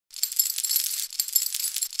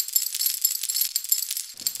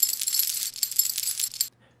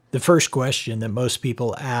The first question that most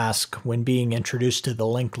people ask when being introduced to the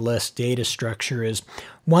linked list data structure is,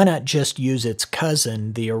 why not just use its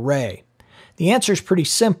cousin, the array? The answer is pretty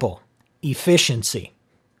simple: efficiency.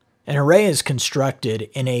 An array is constructed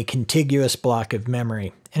in a contiguous block of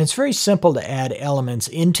memory, and it's very simple to add elements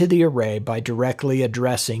into the array by directly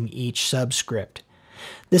addressing each subscript.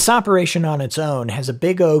 This operation on its own has a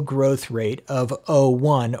big O growth rate of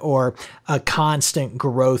O1, or a constant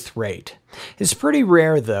growth rate. It's pretty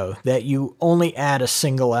rare, though, that you only add a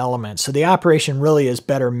single element, so the operation really is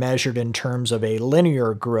better measured in terms of a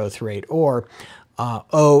linear growth rate, or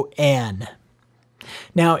ON.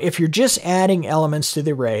 Now, if you're just adding elements to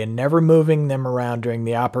the array and never moving them around during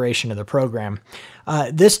the operation of the program,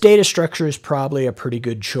 this data structure is probably a pretty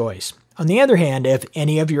good choice. On the other hand, if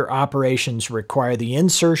any of your operations require the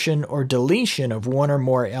insertion or deletion of one or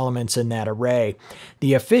more elements in that array,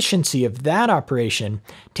 the efficiency of that operation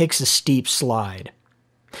takes a steep slide.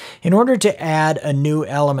 In order to add a new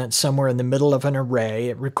element somewhere in the middle of an array,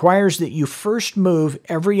 it requires that you first move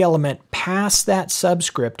every element past that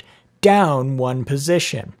subscript down one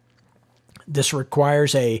position. This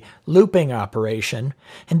requires a looping operation,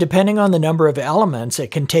 and depending on the number of elements,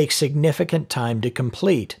 it can take significant time to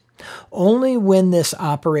complete. Only when this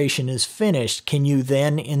operation is finished can you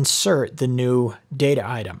then insert the new data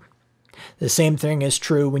item. The same thing is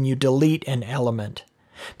true when you delete an element.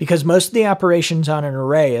 Because most of the operations on an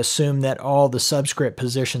array assume that all the subscript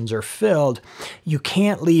positions are filled, you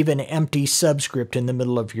can't leave an empty subscript in the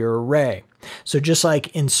middle of your array. So just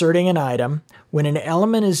like inserting an item, when an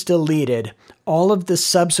element is deleted, all of the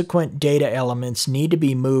subsequent data elements need to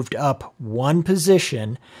be moved up one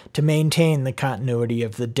position to maintain the continuity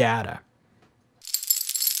of the data.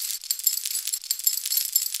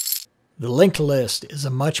 The linked list is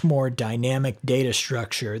a much more dynamic data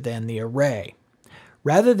structure than the array.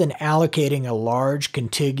 Rather than allocating a large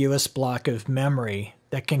contiguous block of memory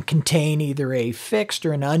that can contain either a fixed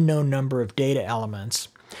or an unknown number of data elements,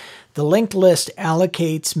 the linked list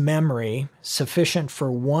allocates memory sufficient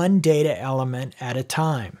for one data element at a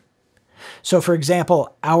time. So for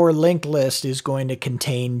example, our linked list is going to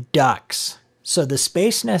contain ducks. So the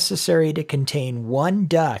space necessary to contain one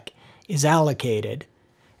duck is allocated,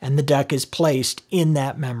 and the duck is placed in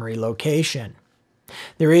that memory location.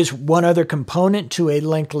 There is one other component to a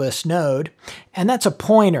linked list node, and that's a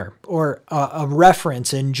pointer, or a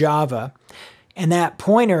reference in Java, and that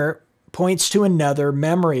pointer points to another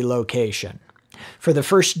memory location. For the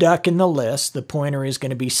first duck in the list, the pointer is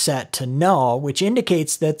going to be set to null, which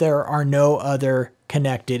indicates that there are no other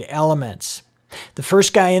connected elements. The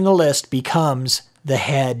first guy in the list becomes the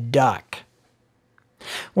head duck.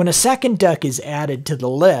 When a second duck is added to the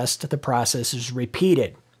list, the process is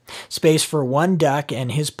repeated. Space for one duck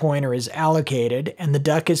and his pointer is allocated, and the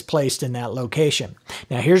duck is placed in that location.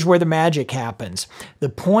 Now here's where the magic happens. The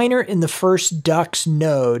pointer in the first duck's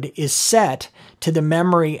node is set to the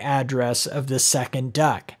memory address of the second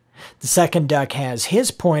duck. The second duck has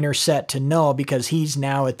his pointer set to null because he's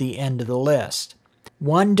now at the end of the list.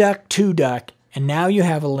 One duck, two duck, and now you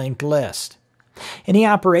have a linked list. Any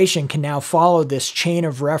operation can now follow this chain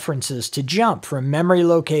of references to jump from memory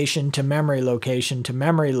location to memory location to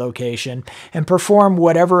memory location and perform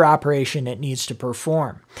whatever operation it needs to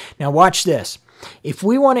perform. Now watch this. If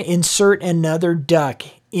we want to insert another duck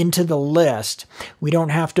into the list, we don't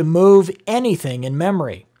have to move anything in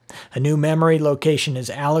memory. A new memory location is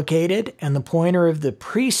allocated, and the pointer of the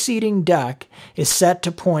preceding duck is set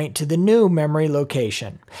to point to the new memory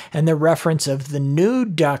location, and the reference of the new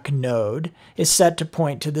duck node is set to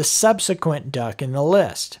point to the subsequent duck in the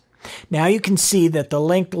list. Now you can see that the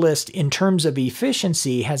linked list in terms of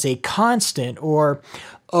efficiency has a constant, or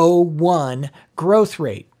O1, growth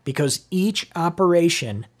rate, because each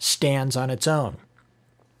operation stands on its own.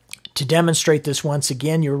 To demonstrate this once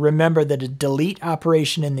again, you'll remember that a delete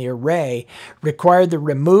operation in the array required the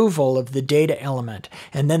removal of the data element,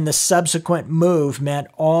 and then the subsequent move meant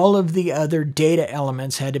all of the other data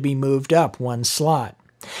elements had to be moved up one slot.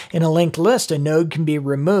 In a linked list, a node can be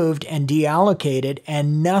removed and deallocated,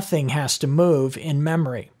 and nothing has to move in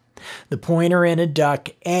memory. The pointer in a duck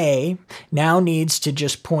A now needs to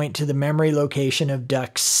just point to the memory location of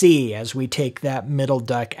duck C as we take that middle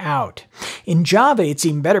duck out. In Java, it's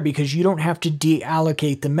even better because you don't have to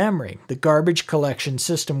deallocate the memory. The garbage collection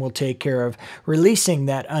system will take care of releasing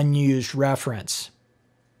that unused reference.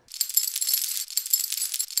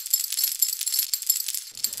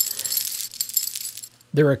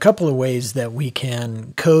 There are a couple of ways that we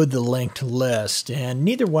can code the linked list, and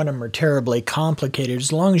neither one of them are terribly complicated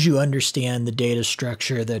as long as you understand the data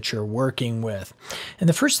structure that you're working with. And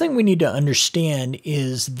the first thing we need to understand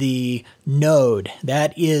is the node.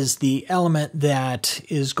 That is the element that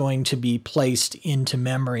is going to be placed into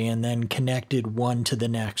memory and then connected one to the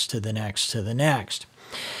next, to the next, to the next.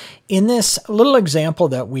 In this little example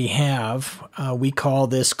that we have, we call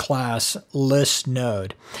this class list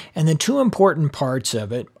node. And the two important parts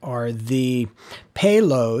of it are the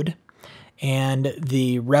payload and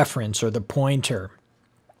the reference or the pointer.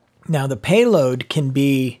 Now the payload can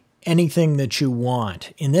be anything that you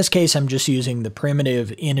want. In this case, I'm just using the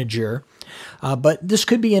primitive integer, but this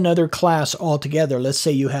could be another class altogether. Let's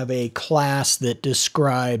say you have a class that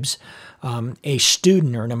describes a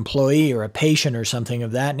student or an employee or a patient or something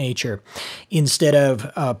of that nature. Instead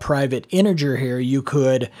of a private integer here, you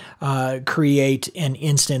could create an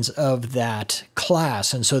instance of that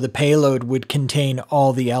class. And so the payload would contain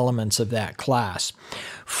all the elements of that class.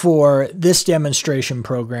 For this demonstration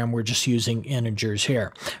program, we're just using integers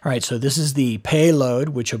here. All right, so this is the payload,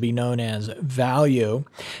 which will be known as value.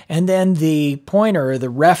 And then the pointer, or the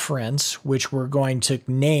reference, which we're going to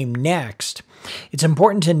name next. It's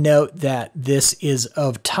important to note that this is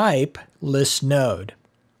of type list node.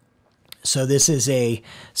 So this is a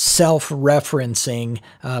self-referencing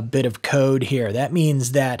bit of code here. That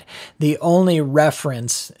means that the only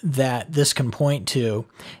reference that this can point to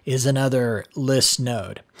is another list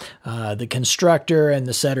node. The constructor and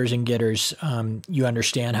the setters and getters, you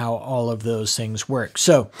understand how all of those things work.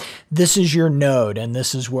 So this is your node, and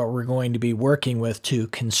this is what we're going to be working with to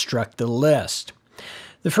construct the list.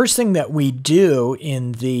 The first thing that we do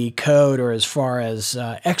in the code, or as far as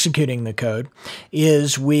executing the code,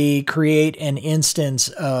 is we create an instance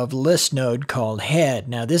of list node called head.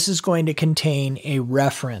 Now this is going to contain a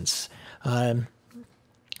reference.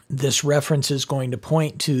 This reference is going to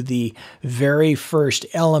point to the very first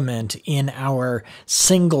element in our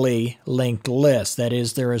singly linked list. That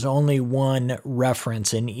is, there is only one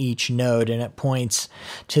reference in each node, and it points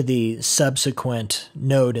to the subsequent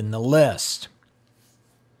node in the list.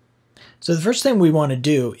 So the first thing we want to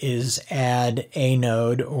do is add a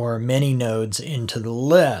node or many nodes into the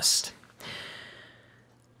list.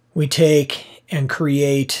 We take and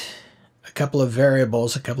create a couple of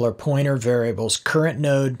variables, a couple of pointer variables, current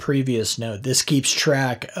node, previous node. This keeps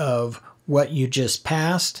track of what you just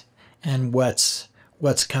passed and what's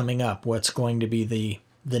coming up, what's going to be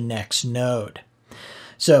the next node.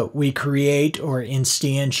 So we create or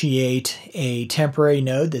instantiate a temporary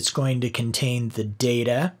node that's going to contain the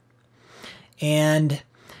data. And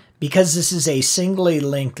because this is a singly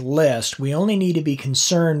linked list, we only need to be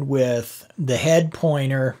concerned with the head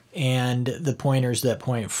pointer and the pointers that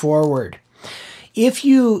point forward. If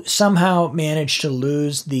you somehow manage to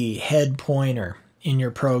lose the head pointer in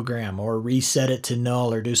your program or reset it to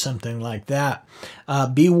null or do something like that,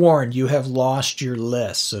 be warned, you have lost your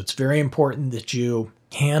list. So it's very important that you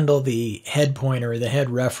handle the head pointer or the head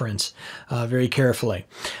reference very carefully.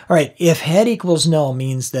 All right, if head equals null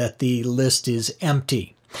means that the list is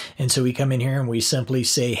empty. And so we come in here and we simply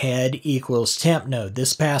say head equals temp node.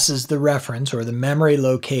 This passes the reference or the memory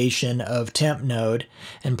location of temp node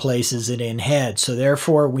and places it in head. So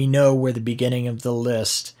therefore we know where the beginning of the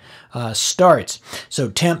list starts. So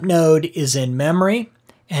temp node is in memory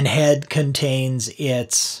and head contains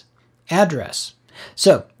its address.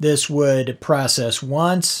 So this would process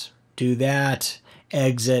once, do that,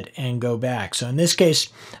 exit, and go back. So in this case,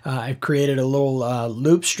 I've created a little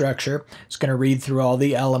loop structure. It's going to read through all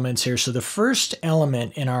the elements here. So the first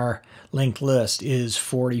element in our linked list is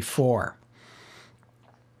 44.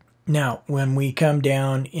 Now, when we come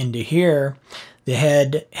down into here, the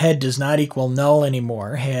head does not equal null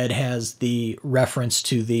anymore. Head has the reference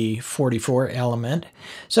to the 44 element.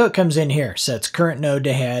 So it comes in here, sets current node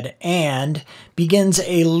to head, and begins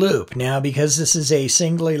a loop. Now, because this is a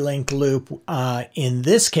singly linked loop, in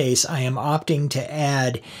this case, I am opting to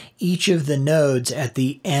add each of the nodes at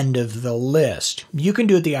the end of the list. You can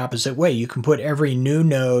do it the opposite way. You can put every new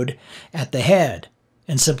node at the head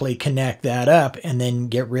and simply connect that up and then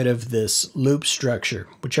get rid of this loop structure,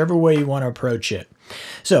 whichever way you want to approach it.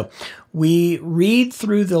 So we read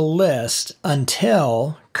through the list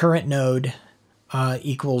until current node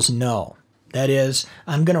equals null. That is,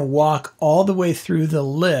 I'm going to walk all the way through the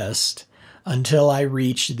list until I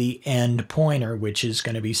reach the end pointer, which is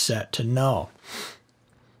going to be set to null.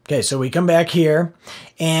 Okay, so we come back here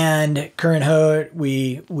and current node,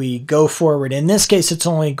 we go forward. In this case, it's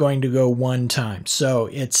only going to go one time. So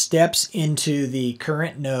it steps into the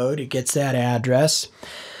current node, it gets that address,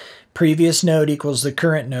 Previous node equals the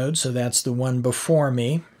current node, so that's the one before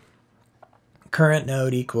me. Current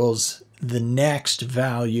node equals the next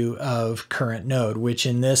value of current node, which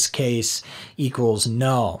in this case equals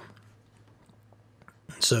null.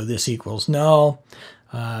 So this equals null.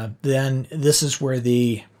 Then this is where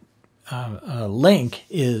the link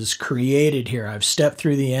is created here. I've stepped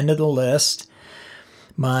through the end of the list.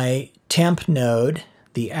 My temp node,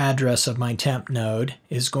 the address of my temp node,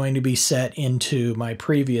 is going to be set into my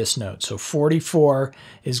previous node. So 44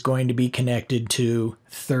 is going to be connected to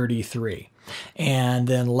 33. And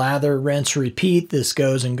then lather, rinse, repeat. This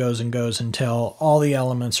goes and goes and goes until all the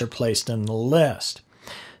elements are placed in the list.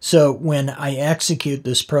 So when I execute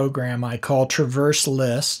this program, I call traverse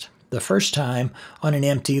list. The first time on an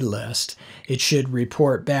empty list, it should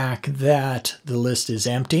report back that the list is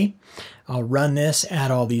empty. I'll run this,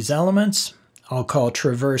 add all these elements. I'll call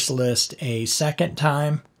traverse list a second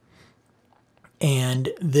time, and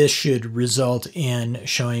this should result in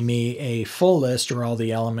showing me a full list or all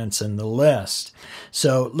the elements in the list.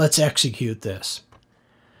 So let's execute this.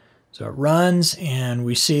 So it runs, and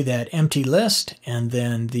we see that empty list and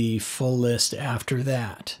then the full list after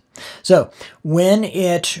that. So when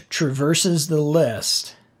it traverses the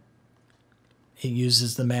list, it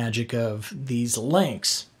uses the magic of these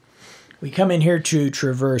links. We come in here to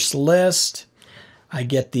traverse list. I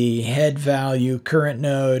get the head value, current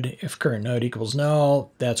node. If current node equals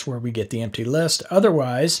null, that's where we get the empty list.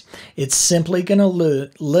 Otherwise, it's simply going to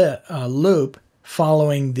loop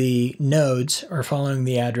following the nodes or following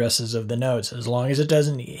the addresses of the nodes, as long as it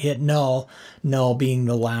doesn't hit null, null being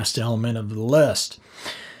the last element of the list.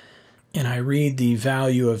 And I read the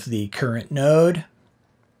value of the current node,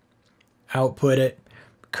 output it.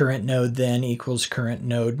 Current node then equals current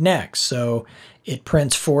node next. So it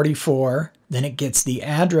prints 44, then it gets the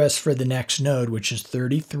address for the next node, which is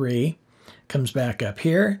 33, comes back up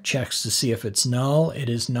here, checks to see if it's null. It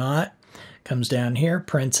is not. Comes down here,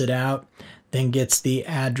 prints it out, then gets the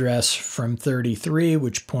address from 33,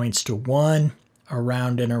 which points to 1,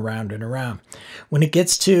 around and around and around. When it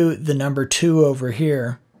gets to the number 2 over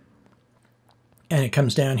here, and it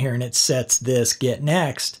comes down here and it sets this get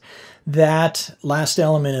next, that last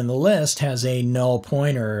element in the list has a null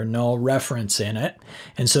pointer or null reference in it.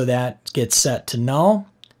 And so that gets set to null.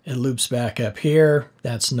 It loops back up here.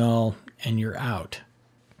 That's null, and you're out.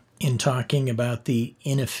 In talking about the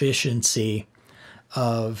inefficiency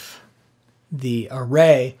of the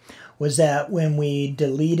array was that when we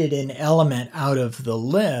deleted an element out of the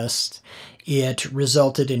list, it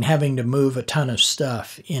resulted in having to move a ton of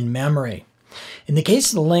stuff in memory. In the case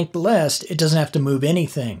of the linked list, it doesn't have to move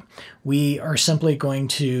anything. We are simply going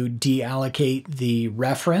to deallocate the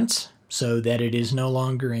reference so that it is no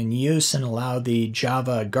longer in use and allow the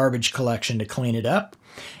Java garbage collection to clean it up,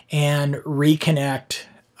 and reconnect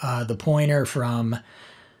the pointer from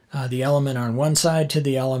the element on one side to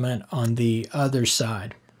the element on the other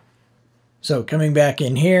side. So coming back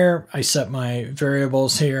in here, I set my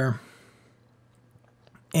variables here.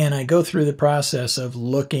 And I go through the process of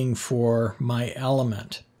looking for my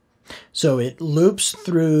element. So it loops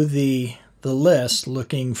through the list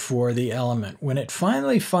looking for the element. When it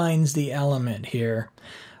finally finds the element here,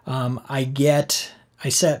 I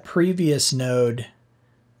set previous node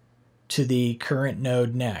to the current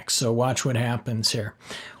node next. So watch what happens here.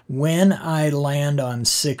 When I land on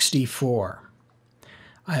 64,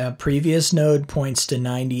 previous node points to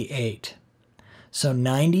 98. So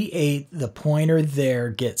 98, the pointer there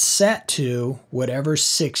gets set to whatever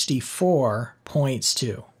 64 points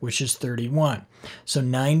to, which is 31. So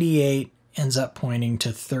 98 ends up pointing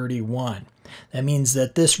to 31. That means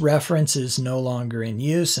that this reference is no longer in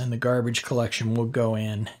use, and the garbage collection will go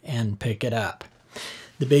in and pick it up.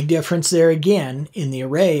 The big difference there again in the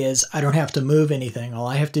array is I don't have to move anything. All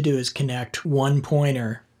I have to do is connect one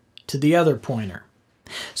pointer to the other pointer.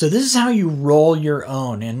 So this is how you roll your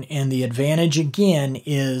own, and the advantage again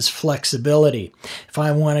is flexibility. If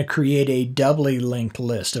I want to create a doubly linked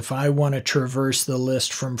list, if I want to traverse the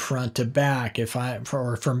list from front to back,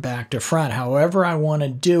 or from back to front, however I want to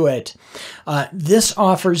do it, this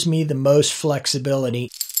offers me the most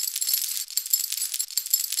flexibility.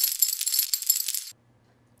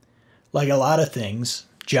 Like a lot of things,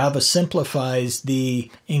 Java simplifies the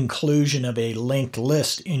inclusion of a linked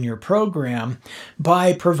list in your program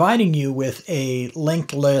by providing you with a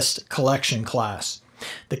linked list collection class.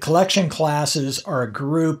 The collection classes are a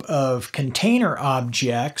group of container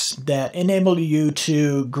objects that enable you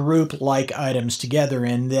to group like items together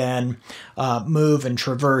and then move and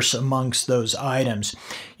traverse amongst those items.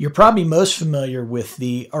 You're probably most familiar with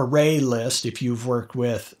the array list if you've worked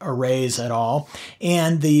with arrays at all,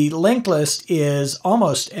 and the linked list is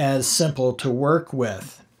almost as simple to work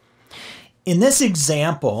with. In this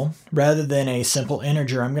example, rather than a simple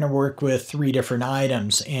integer, I'm going to work with 3 different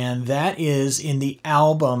items, and that is in the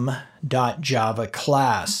album.java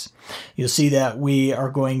class. You'll see that we are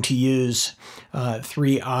going to use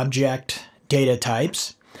 3 object data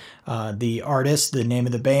types. The artist, the name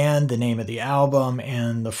of the band, the name of the album,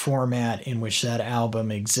 and the format in which that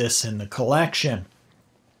album exists in the collection.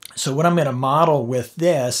 So what I'm going to model with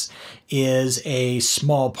this is a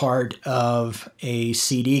small part of a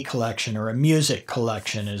CD collection, or a music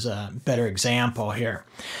collection is a better example here.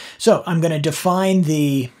 So I'm going to define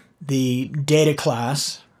the data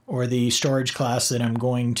class, or the storage class that I'm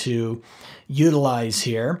going to utilize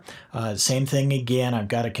here. Same thing again, I've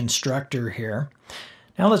got a constructor here.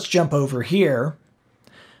 Now let's jump over here.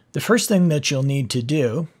 The first thing that you'll need to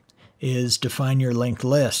do is define your linked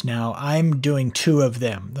list. Now I'm doing 2 of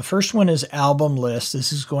them. The first one is album list.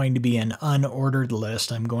 This is going to be an unordered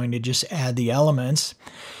list. I'm going to just add the elements.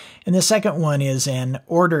 And the second one is an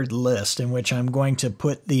ordered list, in which I'm going to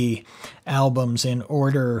put the albums in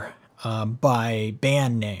order by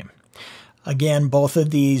band name. Again, both of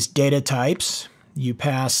these data types, you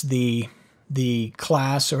pass the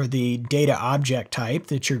class or the data object type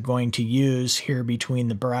that you're going to use here between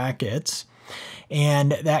the brackets.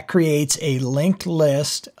 And that creates a linked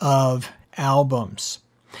list of albums.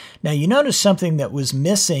 Now you notice something that was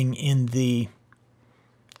missing in the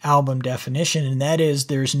album definition, and that is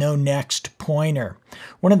there's no next pointer.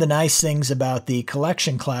 One of the nice things about the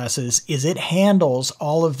collection classes is it handles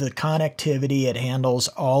all of the connectivity, it handles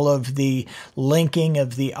all of the linking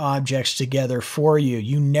of the objects together for you.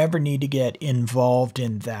 You never need to get involved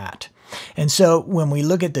in that. And so when we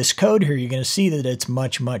look at this code here, you're going to see that it's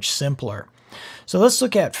much, much simpler. So let's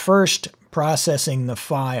look at first processing the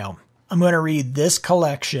file. I'm going to read this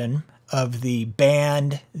collection of the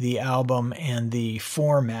band, the album, and the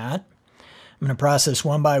format. I'm going to process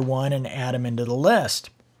one by one and add them into the list.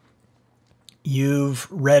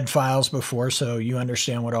 You've read files before, so you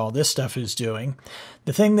understand what all this stuff is doing.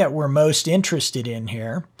 The thing that we're most interested in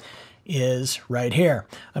here is right here.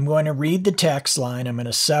 I'm going to read the text line. I'm going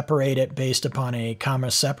to separate it based upon a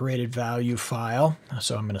comma separated value file.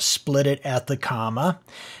 So I'm going to split it at the comma.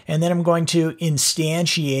 And then I'm going to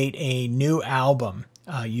instantiate a new album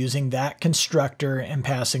using that constructor and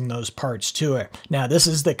passing those parts to it. Now this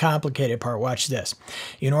is the complicated part. Watch this.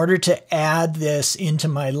 In order to add this into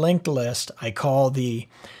my linked list, I call the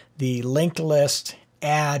linked list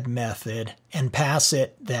add method and pass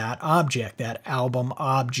it that object, that album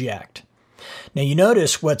object. Now you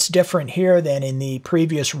notice what's different here than in the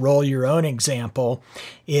previous roll your own example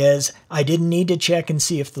is I didn't need to check and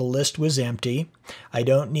see if the list was empty. I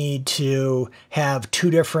don't need to have two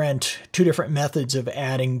different methods of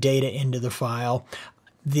adding data into the file.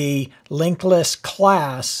 The linked list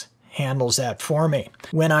class handles that for me.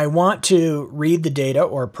 When I want to read the data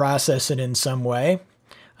or process it in some way,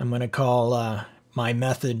 I'm going to call my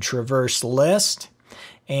method traverse list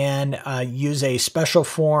and use a special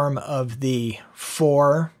form of the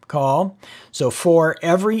for call. So for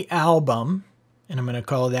every album, and I'm going to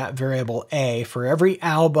call that variable A, for every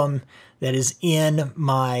album that is in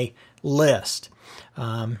my list,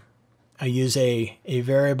 I use a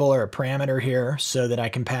variable or a parameter here so that I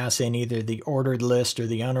can pass in either the ordered list or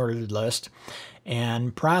the unordered list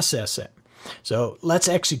and process it. So let's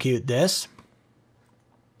execute this.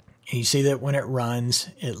 You see that when it runs,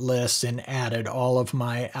 it lists and added all of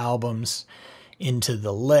my albums into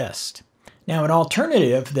the list. Now, an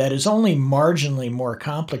alternative that is only marginally more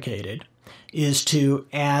complicated is to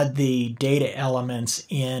add the data elements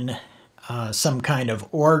in some kind of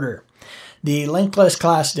order. The linked list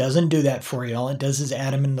class doesn't do that for you. All it does is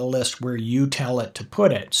add them in the list where you tell it to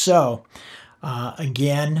put it. So,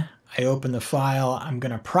 again, I open the file. I'm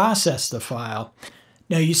going to process the file.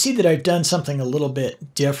 Now you see that I've done something a little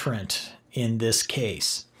bit different in this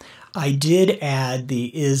case. I did add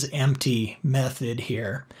the isEmpty method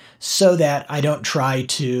here so that I don't try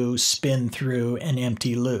to spin through an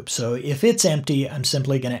empty loop. So if it's empty, I'm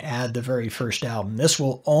simply going to add the very first album. This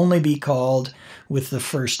will only be called with the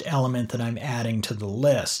first element that I'm adding to the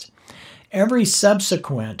list. Every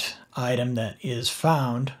subsequent item that is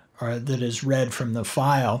found or that is read from the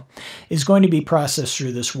file is going to be processed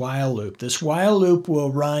through this while loop. This while loop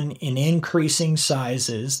will run in increasing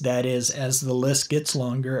sizes. That is, as the list gets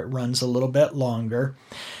longer, it runs a little bit longer.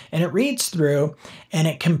 And it reads through and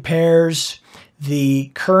it compares the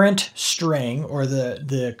current string or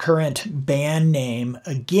the current band name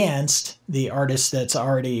against the artist that's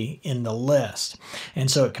already in the list. And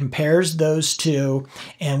so it compares those two,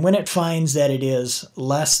 and when it finds that it is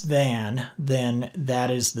less than, then that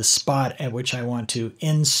is the spot at which I want to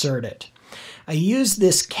insert it. I use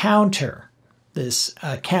this counter, this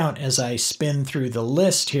count as I spin through the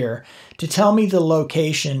list here to tell me the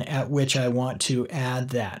location at which I want to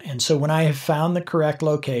add that. And so when I have found the correct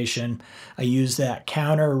location, I use that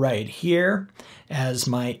counter right here as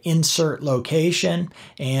my insert location,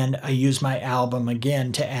 and I use my album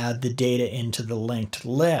again to add the data into the linked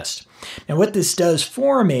list. Now what this does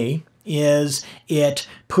for me is it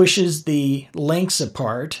pushes the links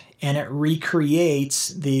apart and it recreates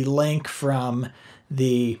the link from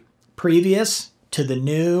the previous to the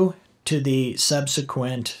new to the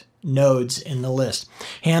subsequent nodes in the list.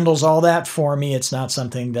 Handles all that for me. It's not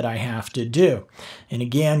something that I have to do. And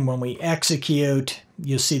again, when we execute,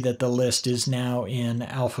 you'll see that the list is now in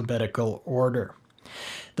alphabetical order.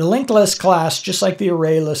 The linked list class, just like the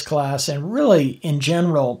array list class, and really in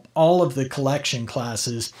general, all of the collection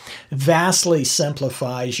classes, vastly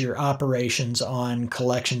simplifies your operations on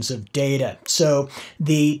collections of data. So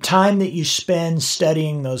the time that you spend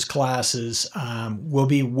studying those classes will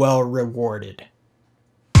be well rewarded.